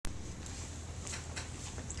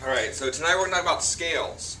Alright, so tonight we're going to talk about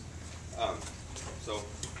scales. So you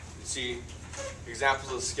see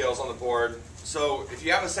examples of scales on the board. So if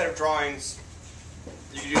you have a set of drawings,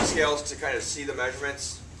 you can use scales to kind of see the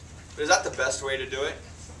measurements. But is that the best way to do it?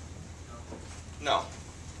 No.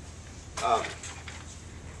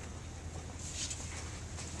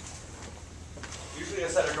 Usually a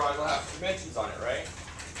set of drawings will have dimensions on it, right?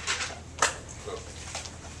 So,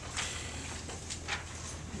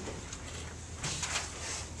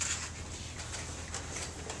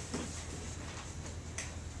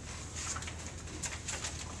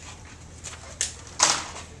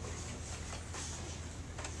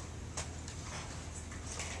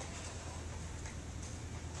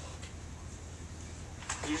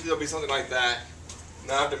 usually there'll be something like that. And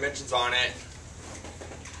they'll have dimensions on it.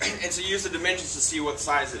 And so you use the dimensions to see what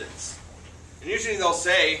size it is. And usually they'll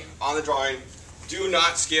say on the drawing, do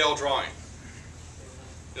not scale drawing.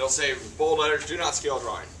 It'll say bold letters, do not scale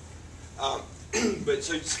drawing. But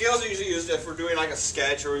so scales are usually used if we're doing like a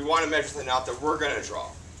sketch or we want to measure something out that we're going to draw.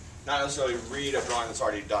 Not necessarily read a drawing that's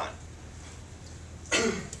already done.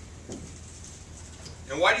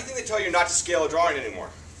 And why do you think they tell you not to scale a drawing anymore?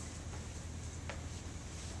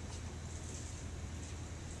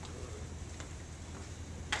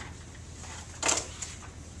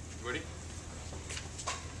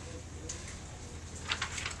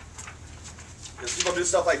 Because people do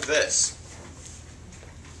stuff like this.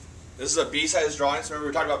 This is a B-size drawing. So remember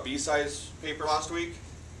we talked about B-size paper last week?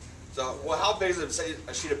 So, well, how big is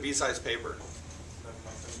a sheet of B-size paper?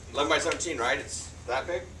 11 by 17, right? It's that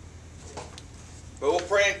big? But we'll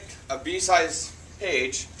print a B-size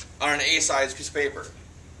page on an A-size piece of paper.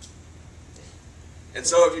 And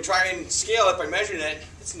so if you try and scale it by measuring it,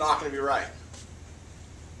 it's not going to be right.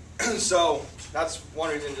 So that's one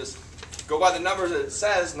reason, just go by the numbers that it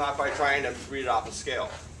says, not by trying to read it off a scale.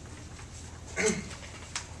 And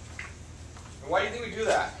why do you think we do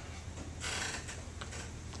that?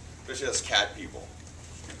 Especially us CAD people.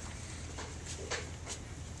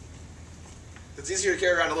 It's easier to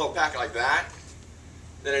carry around a little packet like that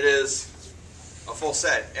than it is a full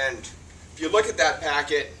set. And if you look at that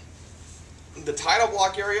packet, the title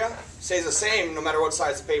block area stays the same no matter what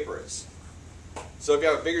size the paper is. So if you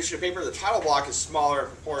have a bigger sheet of paper, the title block is smaller in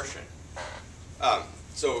proportion.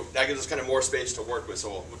 So that gives us kind of more space to work with,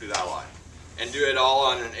 so we'll do that a lot. And do it all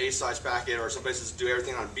on an A-size packet, or some places do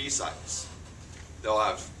everything on B-size. They'll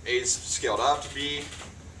have A's scaled up to B,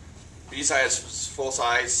 B-size full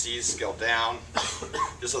size, C's scaled down,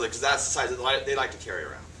 just so because that's the size that they like to carry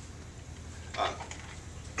around.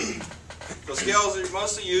 So scales are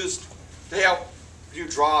mostly used to help you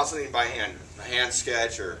draw something by hand, a hand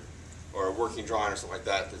sketch or a working drawing or something like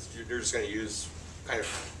that. You're just going to use kind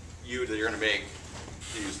of that you're going to make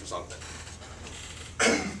to use for something.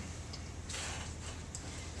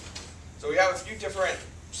 So we have a few different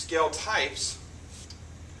scale types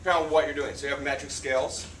depending on what you're doing. So you have metric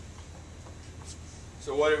scales.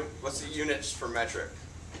 So what's the units for metric?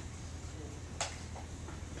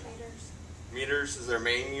 Meters. Meters is their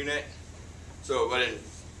main unit. So but in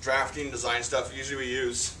drafting, design stuff, usually we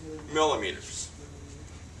use millimeters.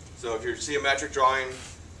 So if you see a metric drawing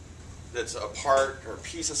that's a part or a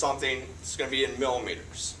piece of something, it's going to be in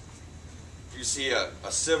millimeters. If you see a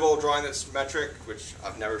civil drawing that's metric, which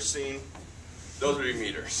I've never seen, those would be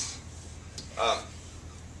meters.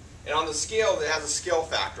 And on the scale, it has a scale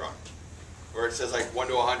factor on it, where it says like 1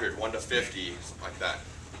 to 100, 1 to 50, something like that.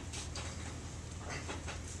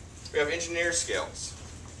 We have engineer scales.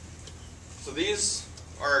 So these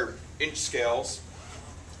are inch scales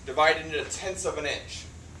divided into tenths of an inch.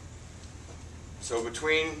 So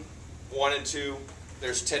between 1 and 2,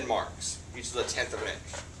 there's 10 marks. Each is a tenth of an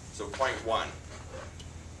inch. So 0.1.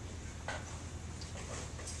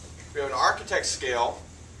 We have an architect scale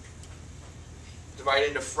divided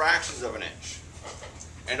into fractions of an inch.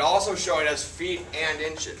 And also showing us feet and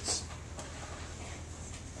inches.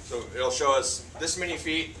 So it'll show us this many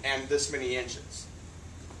feet and this many inches.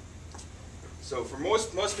 So for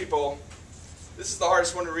most people, this is the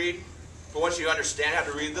hardest one to read. But once you understand how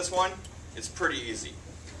to read this one, it's pretty easy.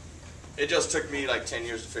 It just took me like 10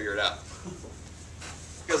 years to figure it out.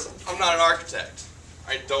 Because I'm not an architect.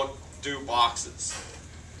 I don't do boxes.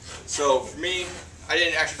 So for me, I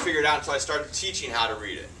didn't actually figure it out until I started teaching how to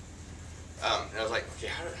read it. And I was like, okay,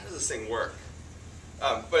 how does this thing work?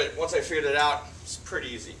 But once I figured it out, it's pretty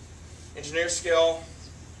easy. Engineer scale,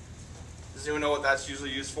 does anyone know what that's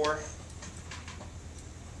usually used for?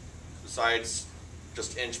 Besides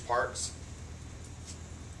just inch parts?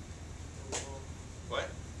 What?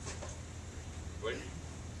 What?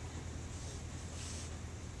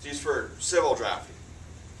 It's used for civil drafting.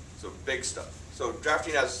 So big stuff. So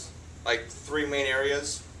drafting has like 3 main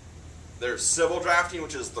areas. There's civil drafting,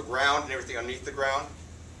 which is the ground and everything underneath the ground.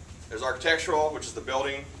 There's architectural, which is the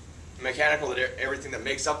building. Mechanical, everything that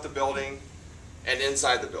makes up the building, and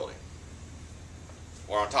inside the building,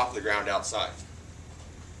 or on top of the ground outside.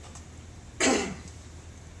 So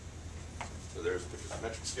there's the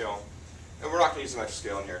metric scale, and we're not going to use the metric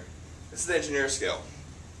scale in here. This is the engineer scale.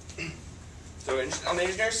 So on the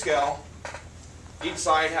engineer scale, each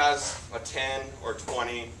side has a 10 or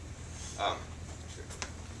 20. I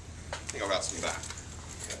think I've got some back.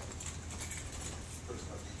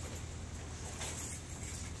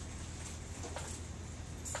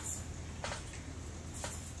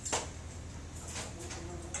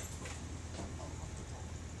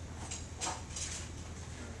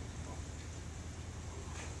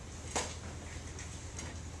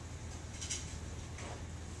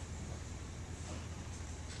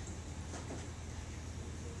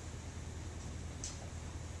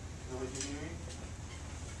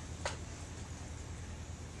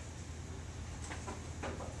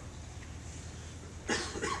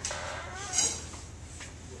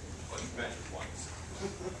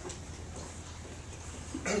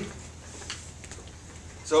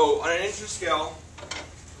 So on an engineer scale,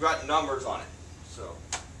 we've got numbers on it. So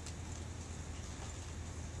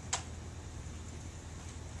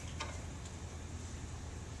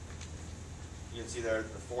you can see there the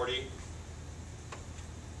 40.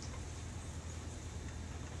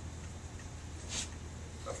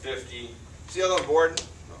 A 50. See that on the board?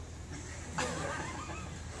 No.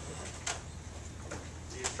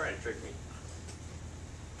 He's trying to trick me.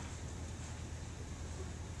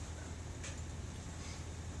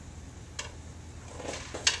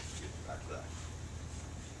 Back to that.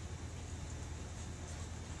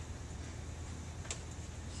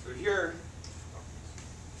 So here,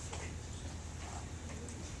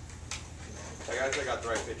 I got the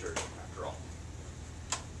right picture after all.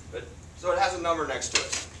 But so it has a number next to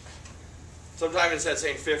it. Sometimes instead of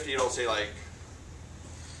saying 50, it'll say like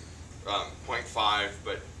 0.5,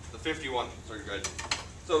 but the 51 are good.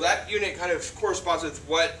 So that unit kind of corresponds with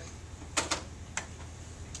what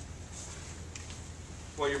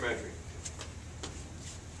you're measuring.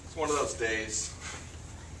 It's one of those days.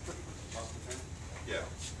 Yeah.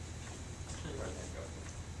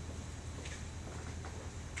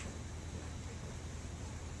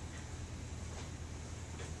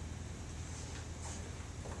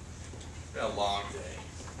 Been a long day.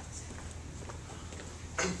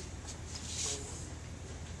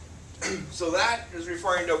 So that is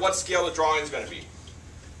referring to what scale the drawing is going to be.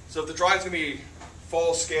 So if the drawing is going to be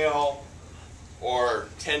full scale, or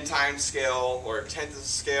 10 times scale, or 1/10 of the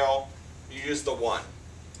scale, you use the 1.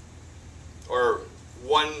 Or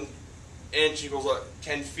 1 inch equals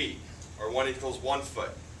 10 feet, or 1 inch equals 1 foot.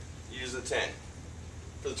 You use the 10.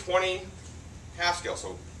 For the 20, half scale,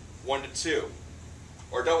 so 1 to 2.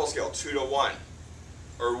 Or double scale, 2 to 1.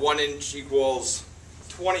 Or 1 inch equals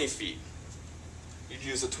 20 feet. You'd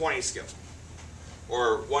use the 20 scale.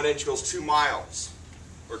 Or 1 inch equals 2 miles,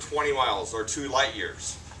 or 20 miles, or 2 light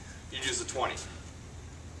years. You'd use the 20.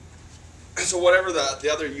 So whatever the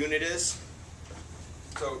other unit is,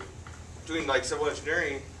 so doing like civil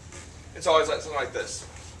engineering, it's always like something like this.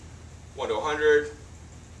 1 to 100,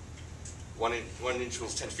 1 inch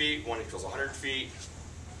equals 10 feet, 1 inch equals 100 feet,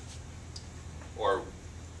 or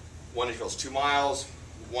 1 inch equals 2 miles,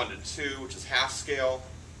 1 to 2, which is half scale.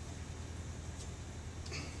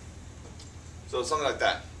 So something like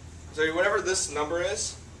that. So whatever this number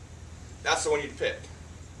is, that's the one you'd pick.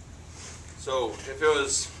 So if it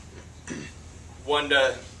was 1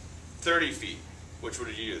 to 30 feet, which would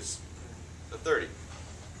you use? The 30.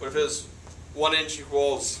 What if it was 1 inch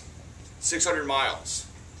equals 600 miles?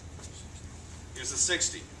 Use the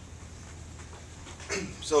 60.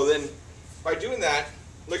 So then, by doing that,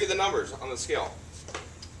 look at the numbers on the scale.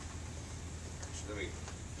 Let me,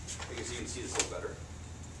 I guess you can see this a little better.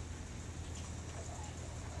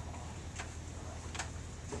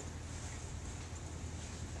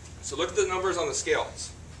 So look at the numbers on the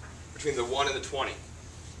scales between the 1 and the 20.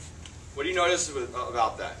 What do you notice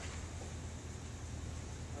about that?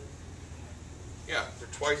 Yeah, they're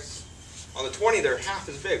twice. On the 20, they're half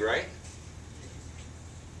as big, right?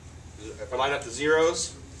 If I line up the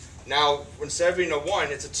zeros, now instead of being a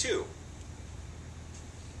 1, it's a 2.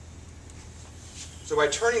 So by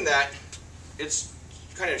turning that, it's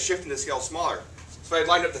kind of shifting the scale smaller. So if I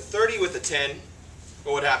lined up the 30 with the 10,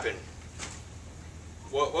 what would happen?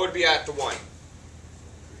 What would be at the 1?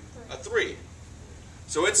 A 3.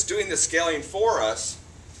 So it's doing the scaling for us.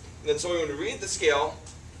 And then so when we read the scale,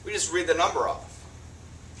 we just read the number off.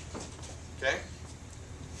 Okay?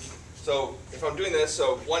 So if I'm doing this,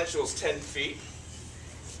 so 1 inch equals 10 feet.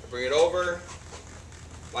 I bring it over,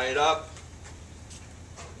 line it up.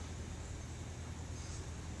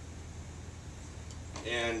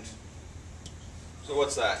 And so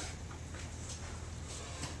what's that?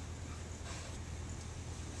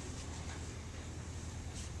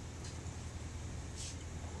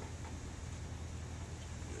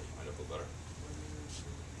 Line up a little better.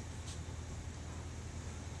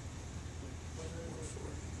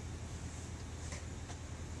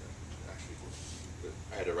 Actually, good.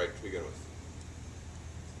 I had it right to begin with.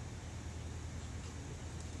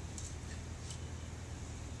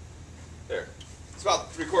 There. It's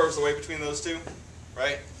about 3/4 of the way between those two,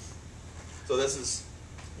 right? So this is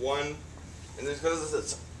 1, and this because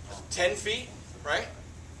it's 10 feet, right?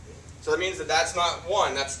 So that means that that's not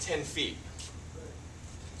 1, that's 10 feet.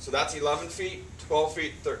 So that's 11 feet, 12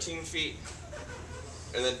 feet, 13 feet,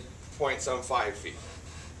 and then 0.75 feet.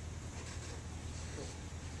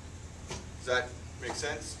 Does that make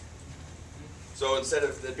sense? So instead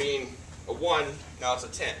of it being a 1, now it's a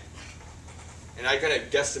 10. And I kind of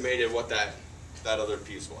guesstimated what that other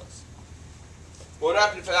piece was. What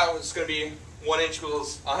happened if that was going to be 1 inch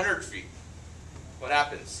equals 100 feet? What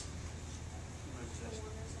happens?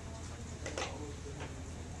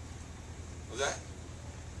 What's that?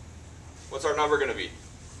 What's our number going to be?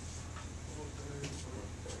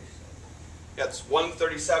 Yeah, it's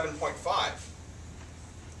 137.5.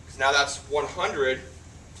 Because now that's 100,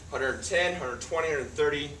 110, 120,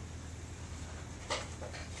 130,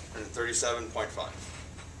 137.5.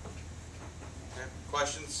 Okay,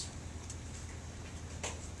 questions?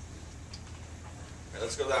 Okay,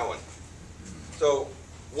 let's go to that one. So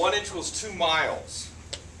 1 inch equals 2 miles.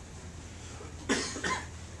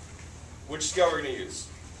 Which scale are we going to use?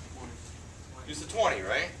 Use the 20,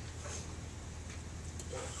 right?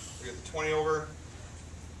 We get the 20 over,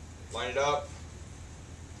 line it up.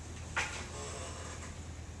 There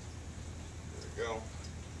we go.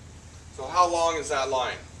 So how long is that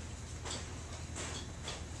line?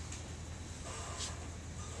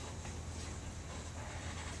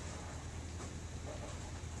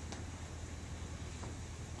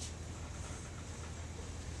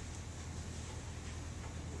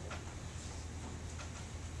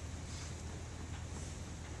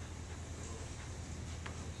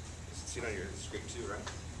 See it on your screen too, right?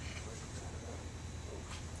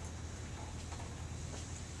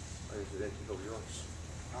 Or is it take over yours?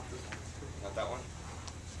 Not this one. Not that one?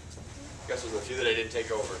 I guess there's a few that I didn't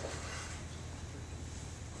take over.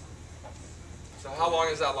 So how long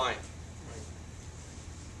is that line?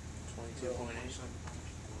 22.8.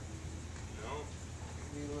 No.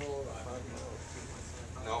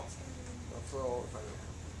 No.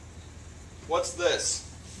 What's this?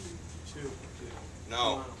 2.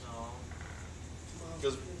 No.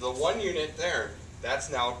 Because the 1 unit there, that's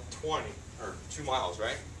now 20, or 2 miles,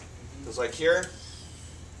 right? Because like here,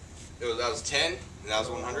 that was 10, and that was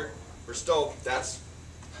 100. We're still, that's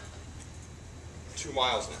 2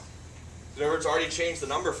 miles now. In other words, it's already changed the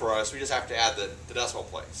number for us. We just have to add the decimal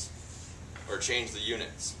place, or change the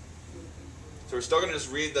units. So we're still going to just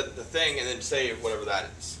read the thing and then say whatever that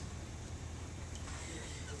is.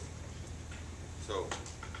 So,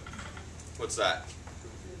 what's that?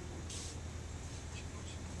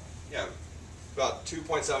 Yeah, about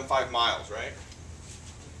 2.75 miles, right?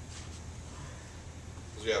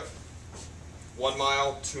 Because we have 1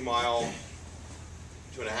 mile, 2 mile,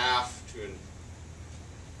 2.5,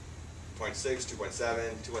 2.6,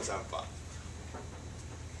 2.7, 2.75.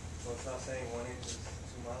 So it's not saying 1 inch is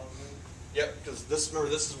 2 miles then? Yep, because this, remember,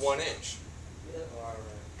 this is 1 inch. Yeah. Oh, alright.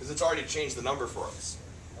 Because it's already changed the number for us.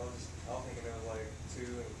 I was thinking it was like 2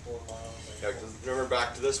 and 4 miles. Like Yeah, because remember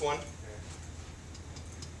back to this one? Okay.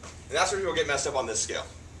 And that's where people get messed up on this scale.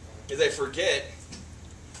 Is they forget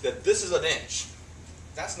that this is an inch.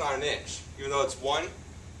 That's not an inch. Even though it's 1,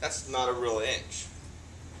 that's not a real inch.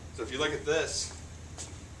 So if you look at this,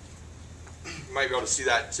 you might be able to see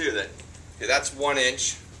that too, that okay, that's 1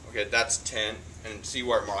 inch, okay, that's 10, and see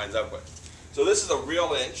where it lines up with. So this is a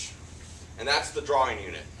real inch, and that's the drawing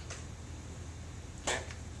unit. Okay?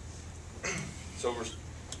 So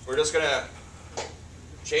we're just going to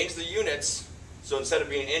change the units, so instead of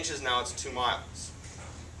being inches now it's 2 miles.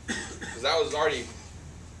 Because that was already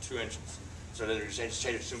 2 inches. So then we change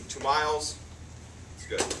it to 2 miles. It's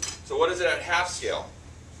good. So what is it at half scale?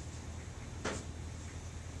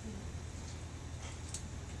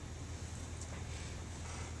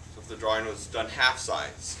 So if the drawing was done half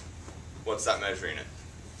size, what's that measuring it?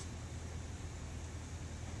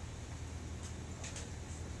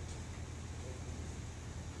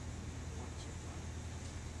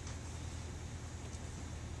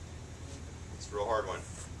 a real hard one.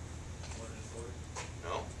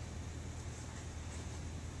 No.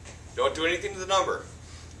 Don't do anything to the number.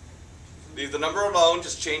 Leave the number alone,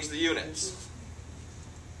 just change the units.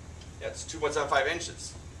 Yeah, it's 2.75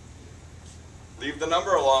 inches. Leave the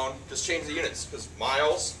number alone, just change the units. Because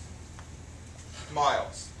miles,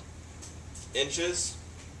 miles. Inches,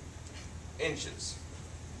 inches.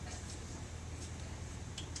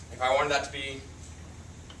 If I wanted that to be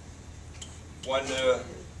 1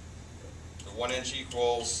 inch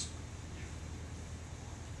equals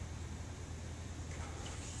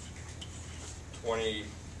 20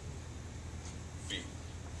 feet.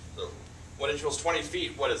 So 1 inch equals 20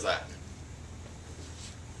 feet, what is that?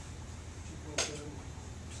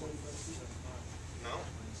 No?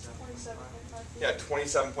 27.5 feet. Yeah,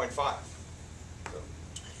 27.5. So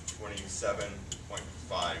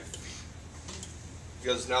 27.5 feet.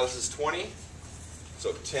 Because now this is 20.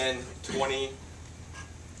 So 10, 20,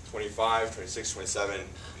 25, 26, 27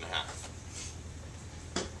 and a half.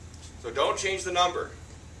 So don't change the number.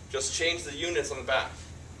 Just change the units on the back.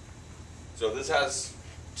 So this has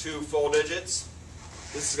 2 full digits.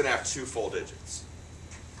 This is going to have 2 full digits.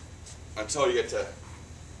 Until you get to,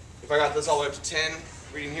 if I got this all the way up to 10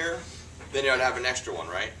 reading here, then you'd have an extra one,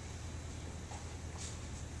 right?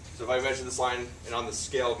 So if I measure this line and on the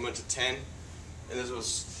scale it went to 10, and this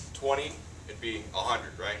was 20, it'd be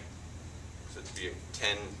 100, right? So it'd be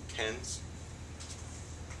 10 tens.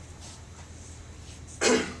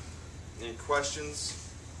 Any questions?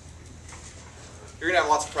 You're going to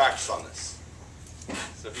have lots of practice on this.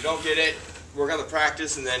 So if you don't get it, work on the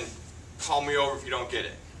practice and then call me over if you don't get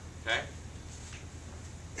it. Okay?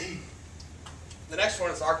 The next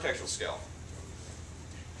one is the architectural scale.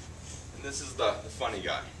 And this is the funny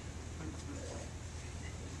guy.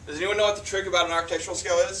 Does anyone know what the trick about an architectural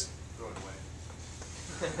scale is? Throw it away.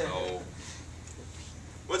 No.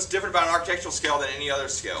 What's different about an architectural scale than any other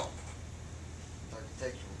scale?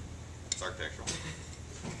 Architectural. It's architectural. It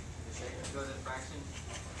goes in fractions.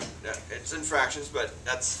 Yeah, it's in fractions, but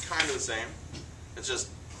that's kind of the same. It's just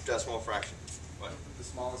decimal fraction. What? The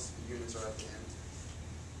smallest units are at the end.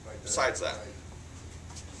 Like Besides that.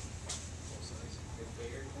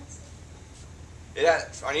 Bigger. It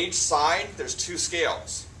has, on each side, there's 2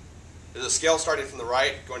 scales. There's a scale starting from the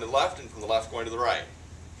right, going to the left, and from the left, going to the right.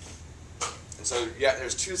 And so, yeah,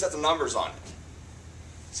 there's 2 sets of numbers on it.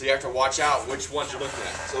 So you have to watch out which ones you're looking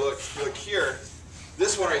at. So look, if you look here,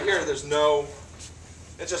 this one right here, there's no,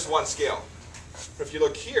 it's just one scale. But if you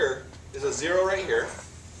look here, there's a 0 right here,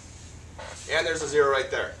 and there's a 0 right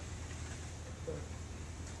there.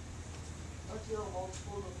 Aren't you on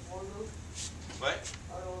multiple to 4 though? What?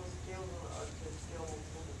 Are those scales on the architect scale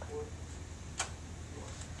multiple to 4?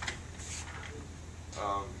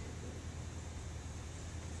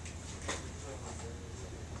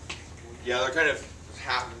 Yeah, they're kind of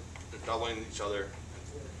half, they're doubling each other.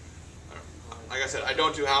 Like I said, I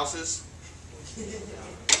don't do houses.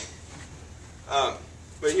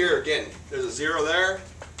 But here again, there's a 0 there,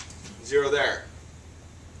 0 there.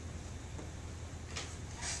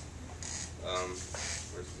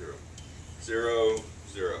 Where's the 0? 0,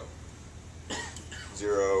 0.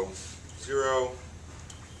 0, 0,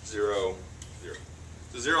 0, 0.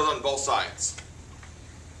 The zeros on both sides.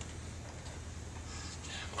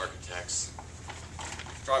 Architects.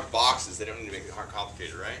 Drawing boxes, they don't need to make it hard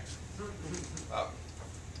complicated, right?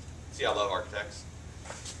 See, I love architects.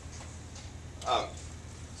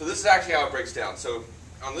 So this is actually how it breaks down. So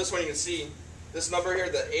on this one you can see this number here,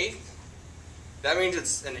 the 1/8, that means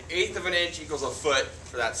it's 1/8 of an inch equals a foot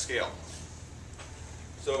for that scale.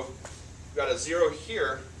 So we've got a 0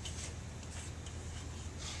 here.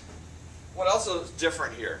 What else is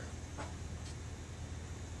different here?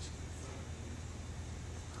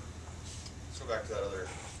 Let's go back to that other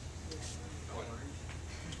one.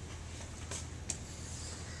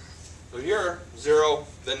 So here, 0,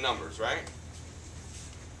 then numbers, right?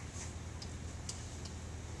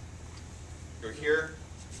 Go here,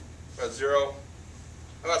 got 0.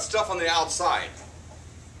 How about stuff on the outside?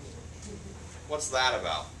 What's that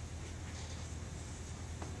about?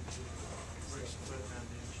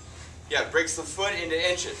 Yeah, it breaks the foot into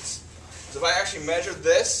inches. So if I actually measured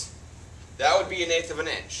this, that would be 1/8 of an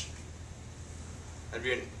inch. That'd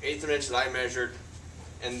be 1/8 of an inch that I measured.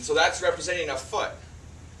 And so that's representing a foot.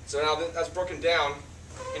 So now that's broken down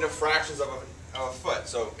into fractions of a foot,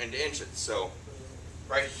 so into inches. So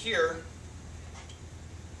right here,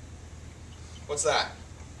 what's that?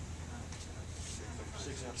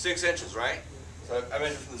 6 inches, right? So I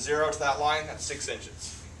measured from the 0 to that line, that's 6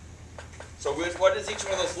 inches. So what is each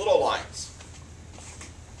one of those little lines?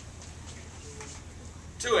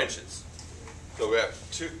 2 inches. So we have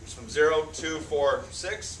from 0, 2, 4,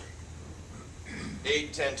 6,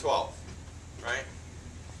 8, 10, 12, right?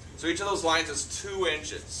 So each of those lines is 2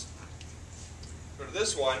 inches. Go to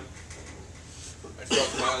this one, I go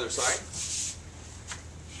to my other side.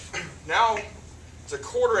 Now it's a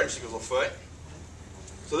 1/4 inch equals a foot.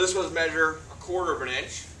 So this was measure 1/4 of an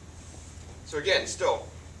inch. So again, still,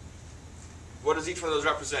 what does each one of those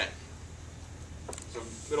represent? So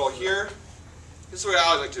middle here, this is the way I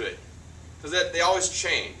always like to do it, because they always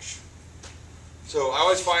change. So I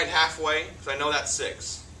always find halfway, because I know that's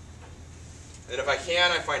 6. And if I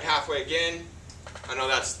can, I find halfway again, I know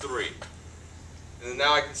that's 3. And then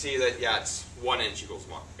now I can see that, yeah, it's 1 inch equals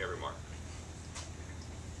every mark.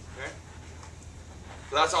 Okay?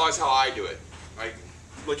 So that's always how I do it. I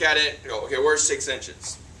look at it, go, okay, where's 6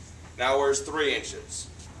 inches? Now where's 3 inches?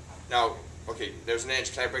 Now, okay, there's an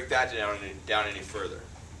inch. Can I break that down any further?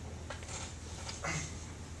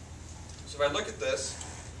 So if I look at this,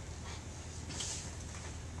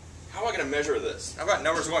 how am I going to measure this? I've got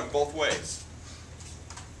numbers going both ways.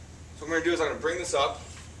 So what I'm going to do is I'm going to bring this up,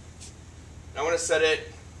 and I want to set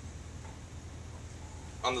it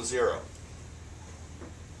on the 0.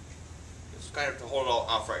 Just kind of to hold it all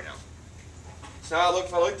off right now. So now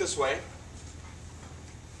if I look this way,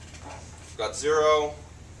 I've got 0,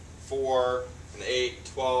 4, and 8,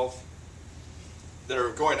 12 that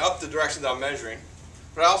are going up the direction that I'm measuring,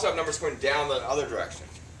 but I also have numbers going down the other direction.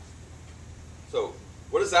 So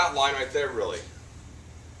what is that line right there really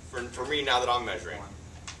for me now that I'm measuring?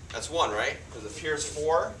 That's 1, right? Because if here's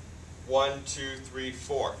 4, 1, 2, 3,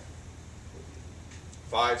 4,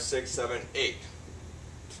 5, 6, 7, 8,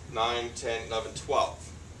 9, 10, 11, 12.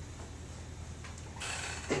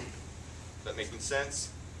 Is that making sense?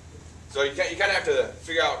 So you kind of have to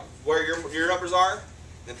figure out where your numbers are,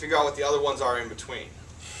 and figure out what the other ones are in between.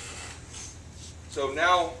 So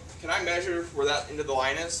now, can I measure where that end of the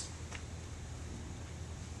line is?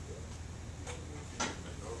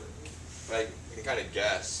 I can kind of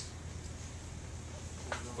guess.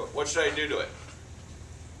 But what should I do to it?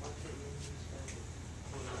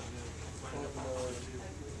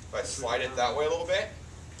 If I slide it that way a little bit,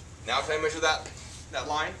 now can I measure that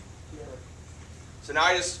line? So now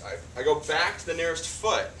I go back to the nearest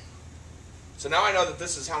foot. So now I know that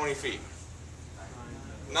this is how many feet?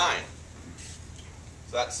 9.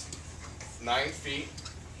 So that's 9 feet.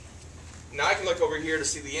 Now I can look over here to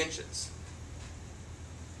see the inches.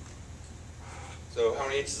 So how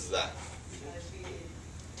many inches is that?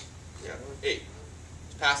 Yeah, 8.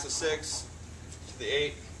 Past the 6 to the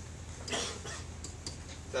 8.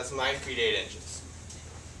 That's 9 feet 8 inches.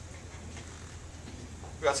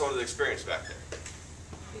 We got someone with experience back there.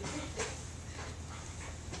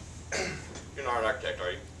 You're not an architect,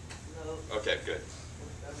 are you? No. Okay, good.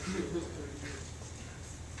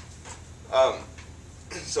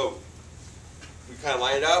 So we kind of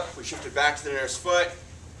line it up, we shift it back to the nearest foot,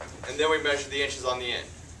 and then we measure the inches on the end.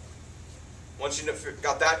 Once you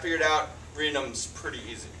got that figured out, reading them is pretty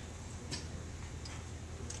easy.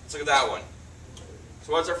 Let's look at that one.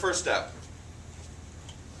 So what's our first step?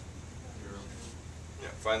 0. Yeah,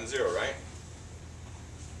 find the 0, right?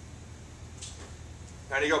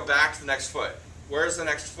 Now you go back to the next foot. Where's the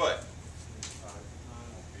next foot?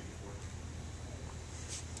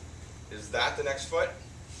 Is that the next foot?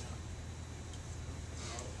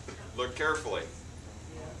 Look carefully.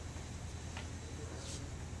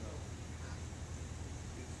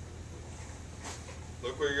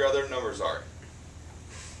 Look where your other numbers are.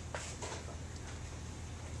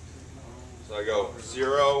 So I go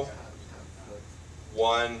 0,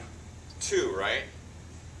 1, 2, right?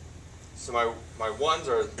 So my 1s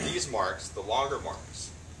are these marks, the longer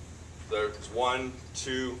marks. There's 1,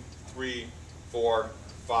 2, 3, 4,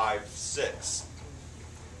 5, 6.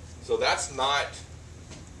 So that's not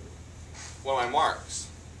one of my marks.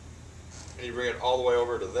 And you bring it all the way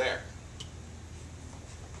over to there.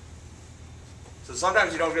 So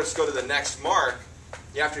sometimes you don't just go to the next mark,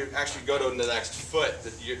 you have to actually go to the next foot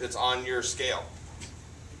that's on your scale.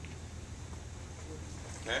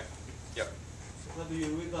 Okay? Yep. So how do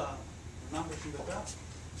you read the numbers in the graph?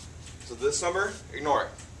 So this number, ignore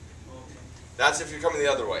it. Okay. That's if you're coming the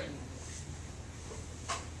other way.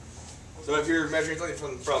 So if you're measuring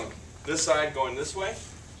something from this side going this way,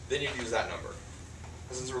 then you'd use that number.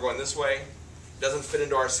 But since we're going this way, it doesn't fit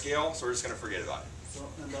into our scale, so we're just going to forget about it. So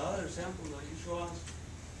in the other example that you show us,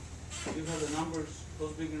 you have the numbers,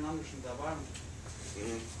 those bigger numbers in the bottom. So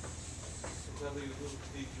how do you do?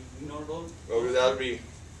 Did you ignore those? Well, that would be,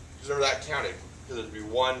 just remember that counted, because it would be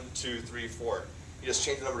 1, 2, 3, 4. You just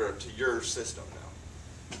change the number to your system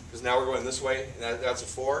now. Because now we're going this way, and that's a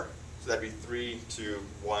 4, so that'd be 3, 2,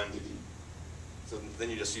 1. So then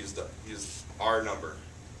you just use our number.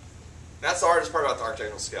 That's the hardest part about the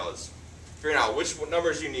architectural scale is figuring out which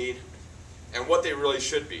numbers you need and what they really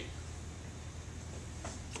should be.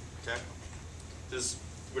 Okay? Just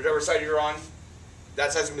whichever side you're on,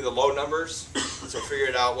 that side's gonna be the low numbers. So figure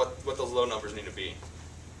it out what those low numbers need to be.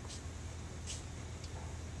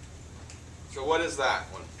 So what is that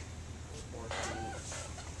one?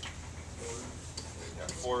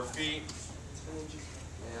 4 feet.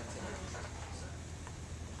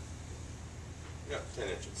 Yeah, 10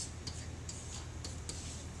 inches.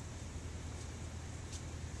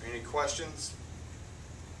 Any questions?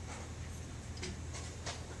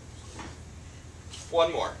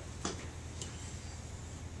 One more.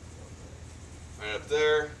 Right up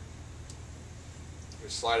there. We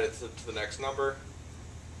slide it to the next number.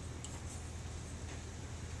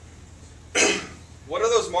 What are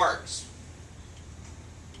those marks?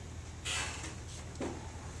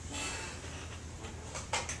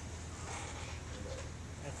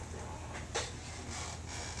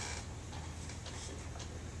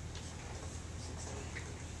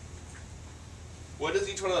 What is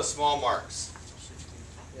each one of those small marks?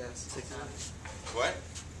 Yes. 16. What?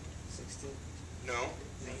 16. No.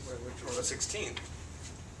 Wait, which one? A 16th.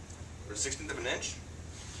 Or a 16th of an inch?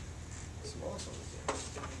 The smallest one.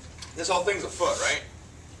 This whole thing's a foot, right?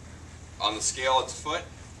 On the scale, it's a foot.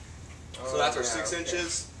 So that's our 6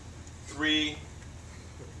 inches, 3,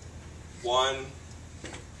 1,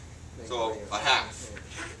 so a half.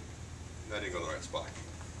 That didn't go in the right spot.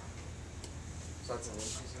 So that's an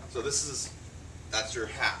inch. So that's your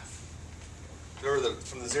half. Remember,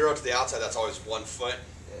 from the 0 to the outside, that's always 1 foot.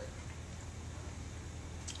 Yeah.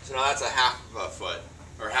 So now that's a half of a foot,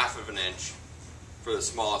 or half of an inch, for the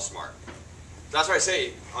smallest mark. That's why I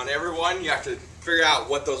say, on every one, you have to figure out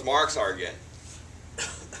what those marks are again.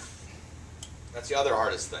 That's the other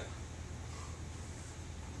hardest thing.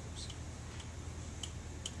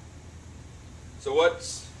 So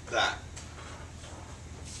what's that?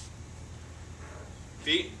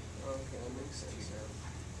 Feet? Okay, that makes sense.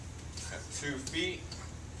 Yeah. That's 2 feet.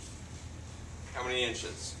 How many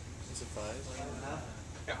inches? Is it 5?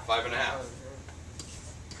 Yeah, 5.5.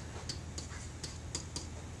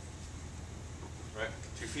 Right?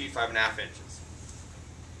 2 feet, 5.5 inches.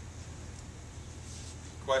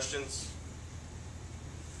 Questions?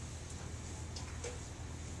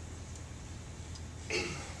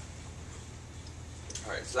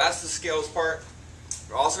 Alright, so that's the scales part.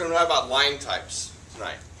 We're also going to know about line types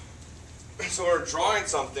tonight. So when we're drawing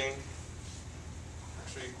something,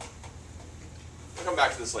 actually, we'll come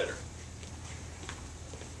back to this later.